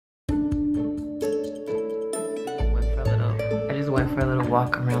went for a little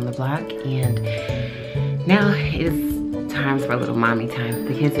walk around the block, and now it's time for a little mommy time.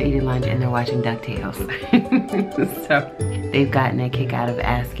 The kids are eating lunch and they're watching DuckTales. So they've gotten a kick out of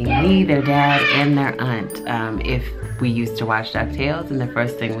asking me, their dad, and their aunt if we used to watch DuckTales, and the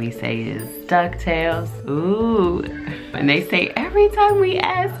first thing we say is, DuckTales, ooh. And they say, every time we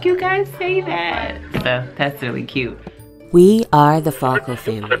ask, you guys say that. So that's really cute. We are the Falco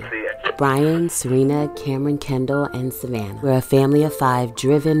family. Brian, Syreena, Cameron, Kendall, and Savannah. We're a family of 5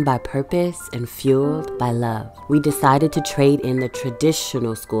 driven by purpose and fueled by love. We decided to trade in the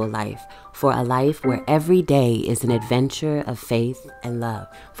traditional school life for a life where every day is an adventure of faith and love.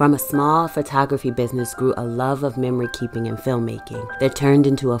 From a small photography business grew a love of memory keeping and filmmaking that turned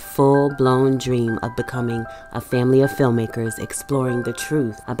into a full-blown dream of becoming a family of filmmakers exploring the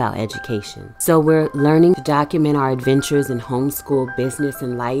truth about education. So we're learning to document our adventures in homeschool, business,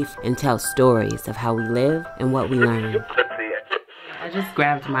 and life, and tell stories of how we live and what we learn. I just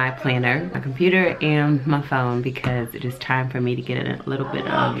grabbed my planner, my computer, and my phone because it is time for me to get a little bit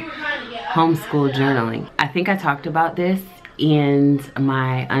of homeschool journaling. I think I talked about this in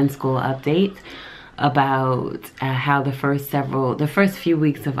my Unschool update about how the first few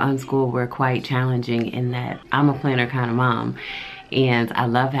weeks of Unschool were quite challenging, in that I'm a planner kind of mom, and I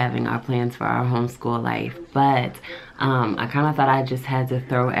love having our plans for our homeschool life, but I kind of thought I just had to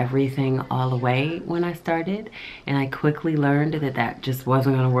throw everything all away when I started, and I quickly learned that that just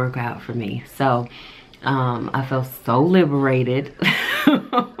wasn't going to work out for me. So I felt so liberated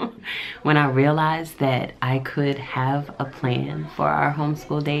when I realized that I could have a plan for our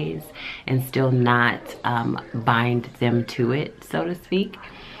homeschool days and still not bind them to it, so to speak.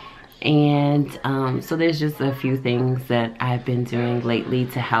 And so there's just a few things that I've been doing lately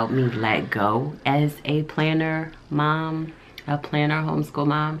to help me let go as a planner mom, a planner homeschool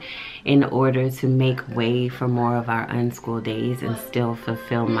mom, in order to make way for more of our unschool days and still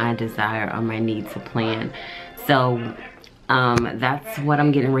fulfill my desire or my need to plan. So that's what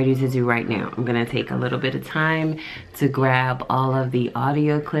I'm getting ready to do right now. I'm gonna take a little bit of time to grab all of the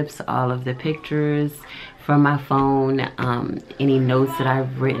audio clips, all of the pictures from my phone, any notes that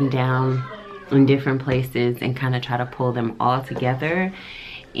I've written down in different places, and kind of try to pull them all together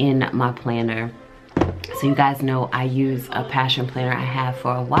in my planner. So you guys know I use a passion planner I have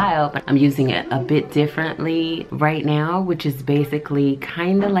for a while, but I'm using it a bit differently right now, which is basically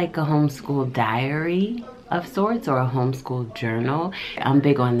kind of like a homeschool diary of sorts, or a homeschool journal. I'm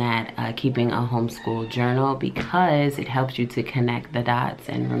big on that, keeping a homeschool journal, because it helps you to connect the dots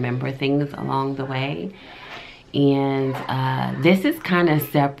and remember things along the way. And this is kind of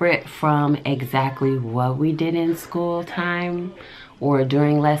separate from exactly what we did in school time or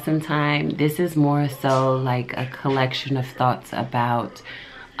during lesson time. This is more so like a collection of thoughts about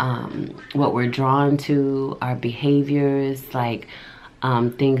what we're drawn to, our behaviors, like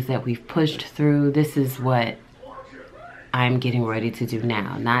things that we've pushed through. This is what I'm getting ready to do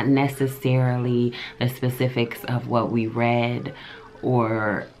now, not necessarily the specifics of what we read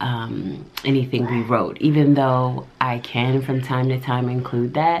or anything we wrote, even though I can from time to time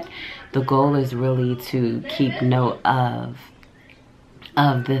include that. The goal is really to keep note of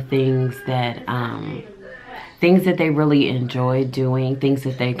the things that they really enjoyed doing, things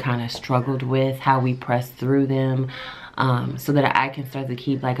that they kind of struggled with, how we pressed through them, so that I can start to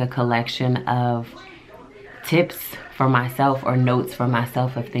keep like a collection of tips for myself or notes for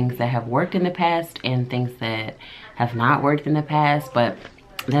myself of things that have worked in the past and things that have not worked in the past. But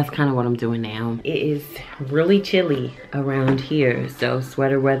that's kind of what I'm doing now. It is really chilly around here, so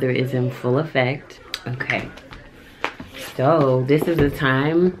sweater weather is in full effect. Okay, so this is the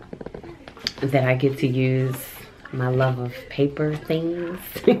time that I get to use my love of paper things.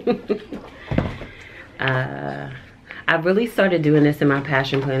 I've really started doing this in my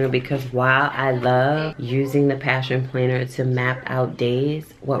passion planner because while I love using the passion planner to map out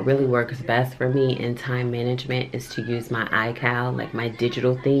days, what really works best for me in time management is to use my iCal, like my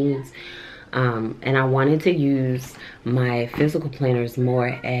digital things. And I wanted to use my physical planners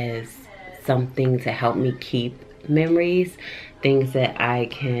more as something to help me keep memories, things that I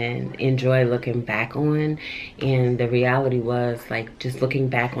can enjoy looking back on. And the reality was, like, just looking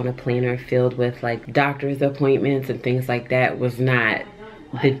back on a planner filled with like doctor's appointments and things like that was not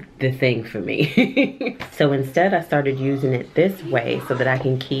the thing for me. So instead I started using it this way so that I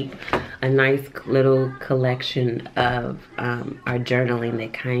can keep a nice little collection of our journaling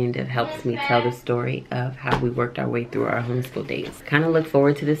that kind of helps me tell the story of how we worked our way through our homeschool days. Kind of look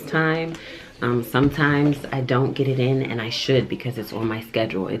forward to this time. Sometimes I don't get it in, and I should, because it's on my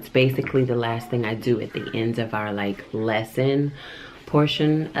schedule. It's basically the last thing I do at the end of our like lesson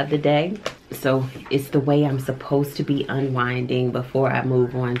portion of the day. So it's the way I'm supposed to be unwinding before I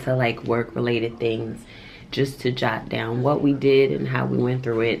move on to like work related things, just to jot down what we did and how we went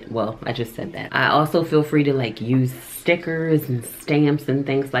through it. Well, I just said that. I also feel free to like use stickers and stamps and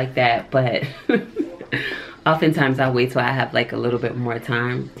things like that, but oftentimes I wait till I have like a little bit more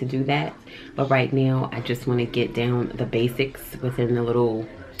time to do that. But right now I just want to get down the basics within the little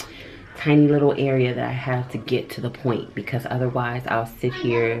tiny little area that I have to get to the point, because otherwise I'll sit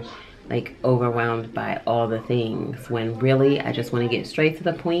here like overwhelmed by all the things, when really I just want to get straight to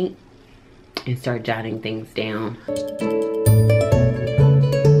the point and start jotting things down.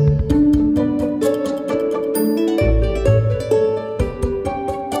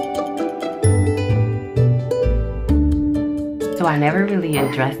 So I never really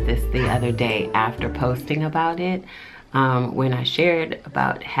addressed this the other day after posting about it, when I shared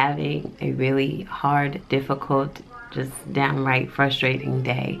about having a really hard, difficult, just downright frustrating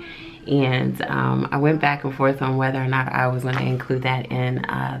day. And I went back and forth on whether or not I was going to include that in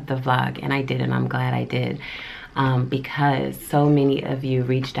the vlog, and I did, and I'm glad I did, because so many of you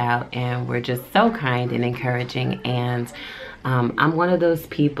reached out and were just so kind and encouraging. And I'm one of those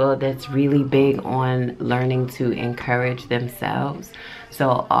people that's really big on learning to encourage themselves.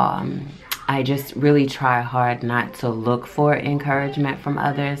 So I just really try hard not to look for encouragement from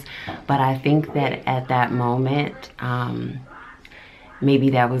others. But I think that at that moment,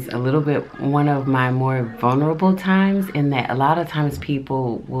 maybe that was a little bit one of my more vulnerable times, in that a lot of times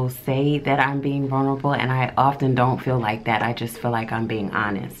people will say that I'm being vulnerable, and I often don't feel like that. I just feel like I'm being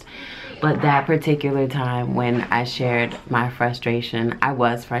honest. But that particular time when I shared my frustration, I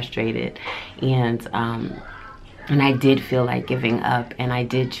was frustrated, and I did feel like giving up, and I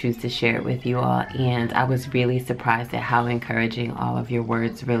did choose to share it with you all. And I was really surprised at how encouraging all of your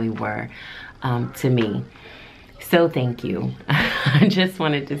words really were to me. So thank you. I just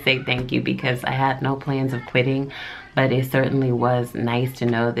wanted to say thank you, because I had no plans of quitting, but it certainly was nice to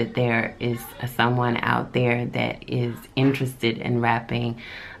know that there is someone out there that is interested in wrapping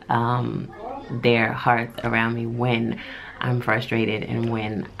their hearts around me when I'm frustrated and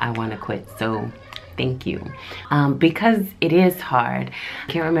when I want to quit. So thank you. Because it is hard.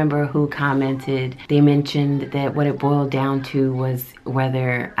 I can't remember who commented. They mentioned that what it boiled down to was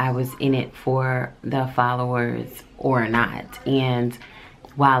whether I was in it for the followers or not. And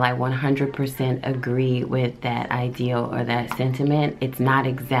while I 100% agree with that ideal or that sentiment, it's not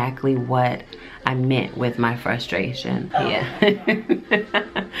exactly what I meant with my frustration. Yeah.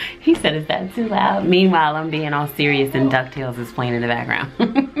 He said, "Is that too loud?" Meanwhile, I'm being all serious and DuckTales is playing in the background.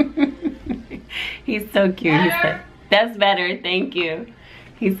 He's so cute. He said, "That's better, thank you."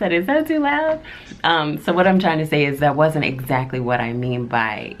 He said, "Is that too loud?" So what I'm trying to say is that wasn't exactly what I mean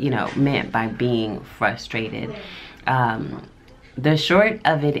by, meant by being frustrated. The short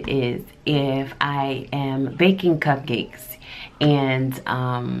of it is, if I am baking cupcakes and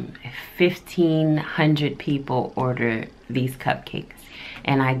 1,500 people order these cupcakes,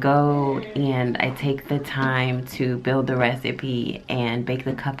 and I go and I take the time to build the recipe and bake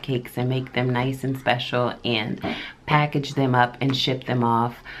the cupcakes and make them nice and special and package them up and ship them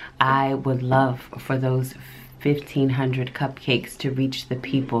off, I would love for those 1,500 cupcakes to reach the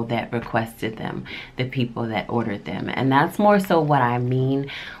people that requested them, the people that ordered them. And that's more so what I mean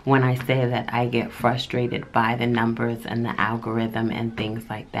when I say that I get frustrated by the numbers and the algorithm and things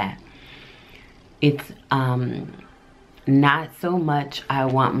like that. It's not so much I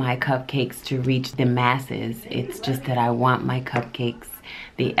want my cupcakes to reach the masses. It's just that I want my cupcakes,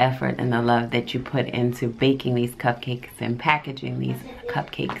 the effort and the love that you put into baking these cupcakes and packaging these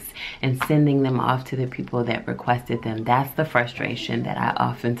cupcakes and sending them off to the people that requested them. That's the frustration that I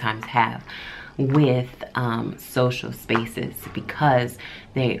oftentimes have with social spaces, because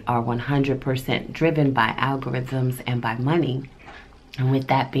they are 100% driven by algorithms and by money. And with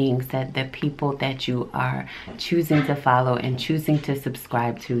that being said, the people that you are choosing to follow and choosing to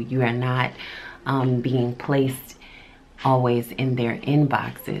subscribe to, you are not being placed always in their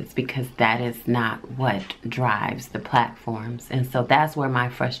inboxes, because that is not what drives the platforms. And so that's where my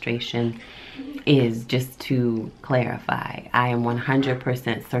frustration is. Just to clarify, I am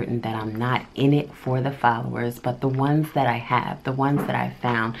 100% certain that I'm not in it for the followers, but the ones that I have, the ones that I've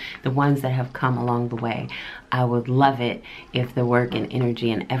found, the ones that have come along the way, I would love it if the work and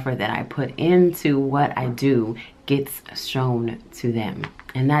energy and effort that I put into what I do gets shown to them.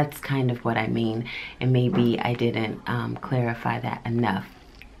 And that's kind of what I mean, and maybe I didn't clarify that enough.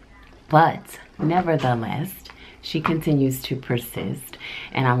 But nevertheless, she continues to persist,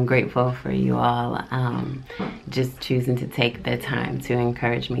 and I'm grateful for you all just choosing to take the time to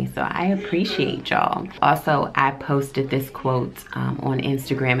encourage me. So I appreciate y'all. Also, I posted this quote on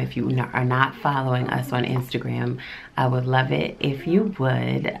Instagram. If you are not following us on Instagram, I would love it if you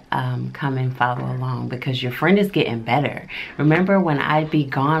would come and follow along, because your friend is getting better. Remember when I'd be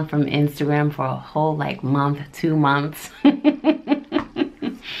gone from Instagram for a whole like month, 2 months?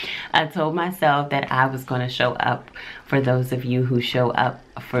 I told myself that I was going to show up for those of you who show up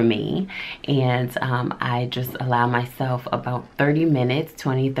for me, and I just allow myself about 30 minutes,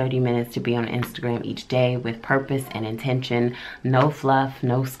 20-30 minutes to be on Instagram each day with purpose and intention. No fluff,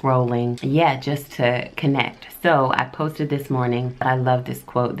 no scrolling. Yeah, just to connect. So I posted this morning. I love this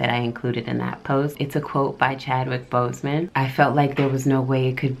quote that I included in that post. It's a quote by Chadwick Boseman. I felt like there was no way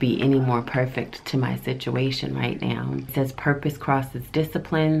it could be any more perfect to my situation right now. It says, purpose crosses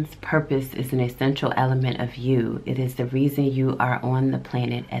disciplines. Purpose is an essential element of you. It is the reason you are on the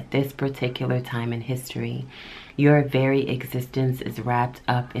planet at this particular time in history. Your very existence is wrapped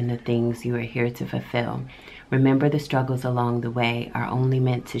up in the things you are here to fulfill. Remember, the struggles along the way are only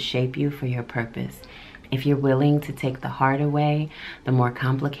meant to shape you for your purpose. If you're willing to take the harder way, the more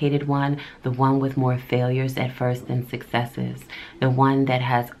complicated one, the one with more failures at first than successes, the one that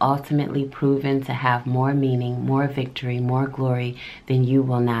has ultimately proven to have more meaning, more victory, more glory, then you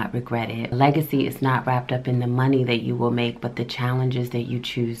will not regret it. Legacy is not wrapped up in the money that you will make, but the challenges that you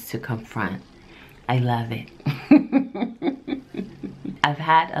choose to confront. I love it. I've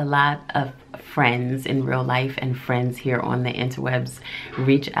had a lot of friends in real life and friends here on the interwebs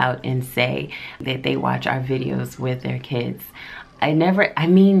reach out and say that they watch our videos with their kids. I know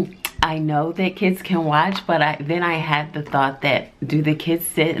that kids can watch, but then I had the thought that, do the kids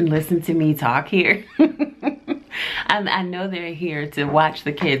sit and listen to me talk here? I know they're here to watch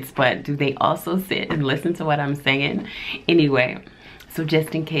the kids, but do they also sit and listen to what I'm saying? Anyway, so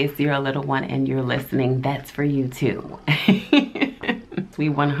just in case you're a little one and you're listening, that's for you too. We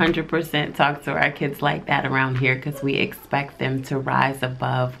 100% talk to our kids like that around here, because we expect them to rise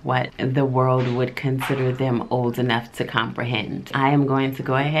above what the world would consider them old enough to comprehend. I am going to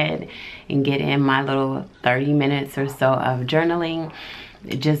go ahead and get in my little 30 minutes or so of journaling,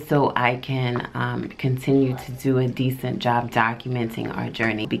 just so I can continue to do a decent job documenting our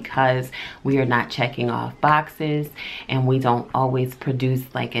journey, because we are not checking off boxes and we don't always produce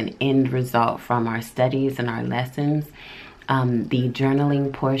like an end result from our studies and our lessons. The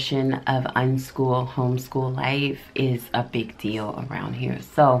journaling portion of Unschool homeschool life is a big deal around here.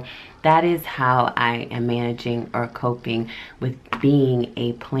 So that is how I am managing or coping with being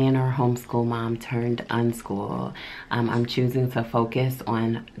a planner homeschool mom turned unschool. I'm choosing to focus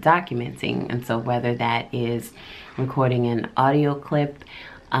on documenting. And so whether that is recording an audio clip,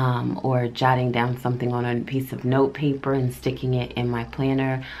 or jotting down something on a piece of note paper and sticking it in my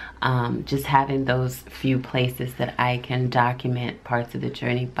planner, just having those few places that I can document parts of the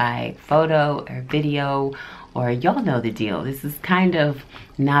journey by photo or video, or y'all know the deal. This is kind of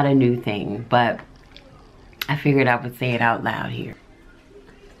not a new thing, but I figured I would say it out loud here.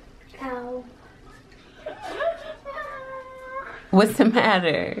 Ow. What's the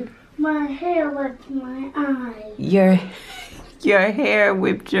matter? My hair whipped my eye. Your hair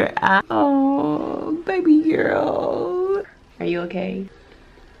whipped your eye. Oh, baby girl. Are you okay?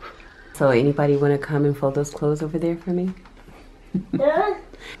 So anybody want to come and fold those clothes over there for me?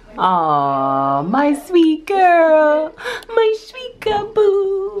 Oh, my sweet girl. My sweet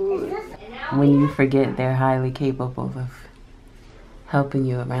kaboo. When you forget they're highly capable of helping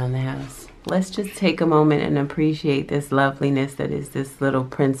you around the house. Let's just take a moment and appreciate this loveliness that is this little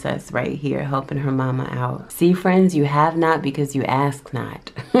princess right here helping her mama out. See, friends, you have not because you ask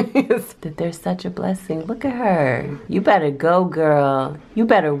not. That there's such a blessing. Look at her. You better go, girl. You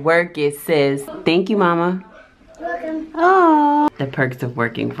better work it, sis. Thank you, mama. Welcome. Oh, the perks of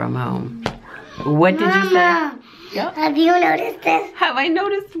working from home. What did you say? Yep. Have you noticed this? Have I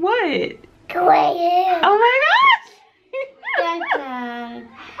noticed what? Gray hair. Oh my gosh. Dun, dun.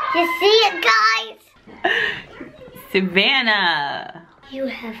 You see it, guys? Savannah. You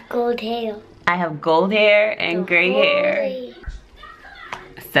have gold hair. I have gold hair and gray hair.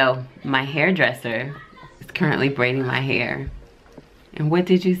 So my hairdresser is currently braiding my hair. And what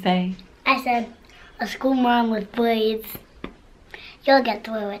did you say? I said, a school mom with braids. You'll get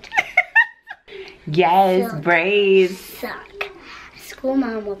through it. Yes, Suck. braids. Suck. A school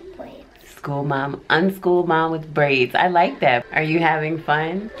mom with braids. School mom, unschooled mom with braids. I like that. Are you having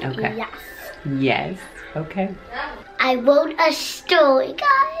fun? Okay. Yes. Yes. Okay. I wrote a story,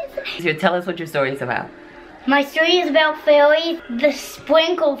 guys. So tell us what your story is about. My story is about fairies, the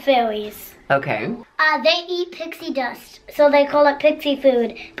sprinkle fairies. Okay. They eat pixie dust, so they call it pixie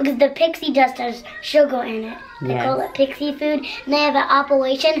food because the pixie dust has sugar in it. They call it pixie food, and they have an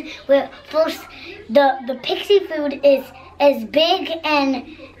operation where first the pixie food is as big and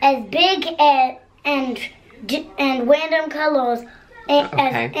random colors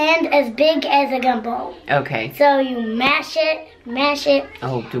and as big as a gumball. Okay. So you mash it.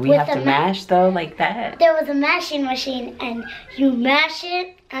 Oh, do we have to mash though like that? There was a mashing machine, and you mash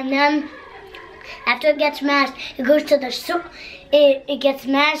it, and then after it gets mashed, it goes to the it gets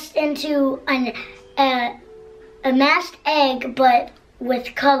mashed into a mashed egg, but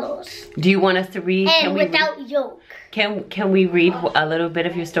with colors. Do you want us to read? And without yolk. Can we read a little bit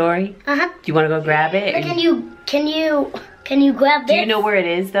of your story? Do you want to go grab it? But can you grab this? Do you know where it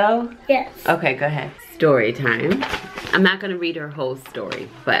is though? Yes. Okay, go ahead. Story time. I'm not gonna read her whole story,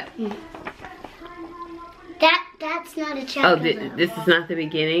 but that's not a chapter. Oh, this is not the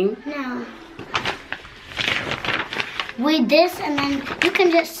beginning? No. Read this, and then you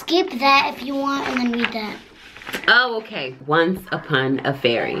can just skip that if you want, and then read that. Oh, okay. Once upon a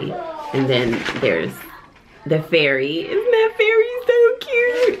fairy, and then there's the fairy. Isn't that fairy so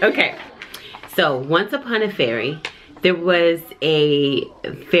cute? Okay. So once upon a fairy, there was a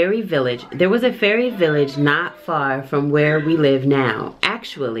fairy village. There was a fairy village not far from where we live now,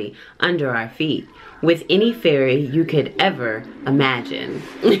 actually under our feet, with any fairy you could ever imagine.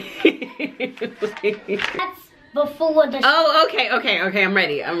 That's before the... Oh, okay. I'm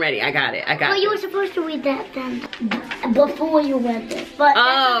ready. I got it. Well, you were supposed to read that then, before you read this. But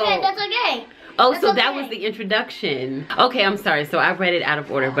that's okay. Oh, so that was the introduction. Okay, I'm sorry. So I read it out of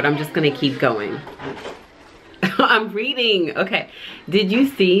order, but I'm just gonna keep going. I'm reading. Okay. Did you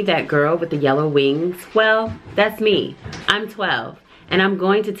see that girl with the yellow wings? Well, that's me. I'm 12, and I'm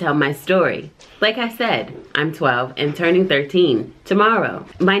going to tell my story. Like I said, I'm 12 and turning 13 tomorrow.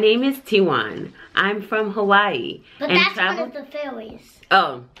 My name is Tiwan. I'm from Hawaii. But that's one of the fairies.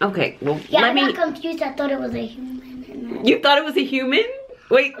 Oh, okay. Well, yeah, I'm not confused. I thought it was a human. You thought it was a human?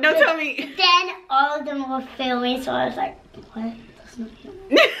 Wait, no, tell me. Then all of them were fairies, so I was like, what? That's not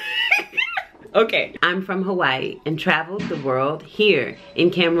human. Okay. I'm from Hawaii and traveled the world here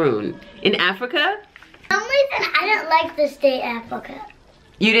in Cameroon. In Africa? For some reason, I didn't like the state Africa.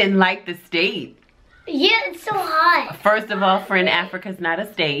 You didn't like the state? Yeah, it's so hot. First of all, friend, Africa's not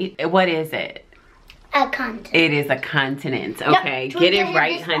a state. What is it? A continent. It is a continent. Okay, no, get it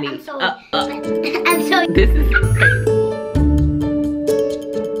right, honey. I'm sorry. I'm sorry. This is crazy.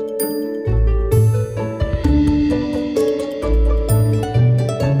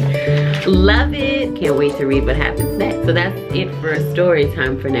 Love it. Can't wait to read what happens next. So that's it for story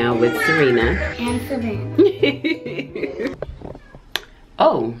time for now with Syreena. And Savannah.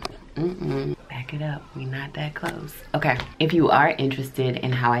 Oh. Back it up. We're not that close. Okay. If you are interested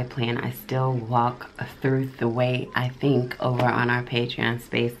in how I plan, I still walk through the way I think over on our Patreon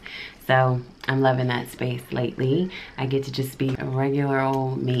space. So I'm loving that space lately. I get to just be a regular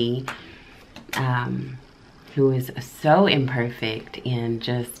old me, who is so imperfect and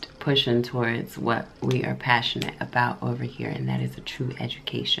just pushing towards what we are passionate about over here, and that is a true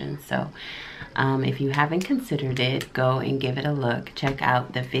education. So if you haven't considered it, go and give it a look. Check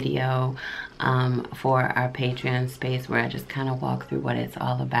out the video for our Patreon space where I just kind of walk through what it's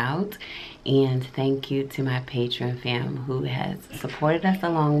all about. And thank you to my Patreon fam who has supported us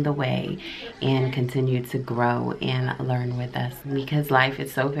along the way and continued to grow and learn with us, because life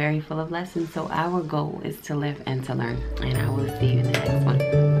is so very full of lessons. So our goal is to live and to learn, and I will see you in the next one.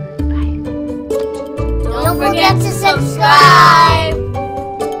 Bye. Don't forget to subscribe.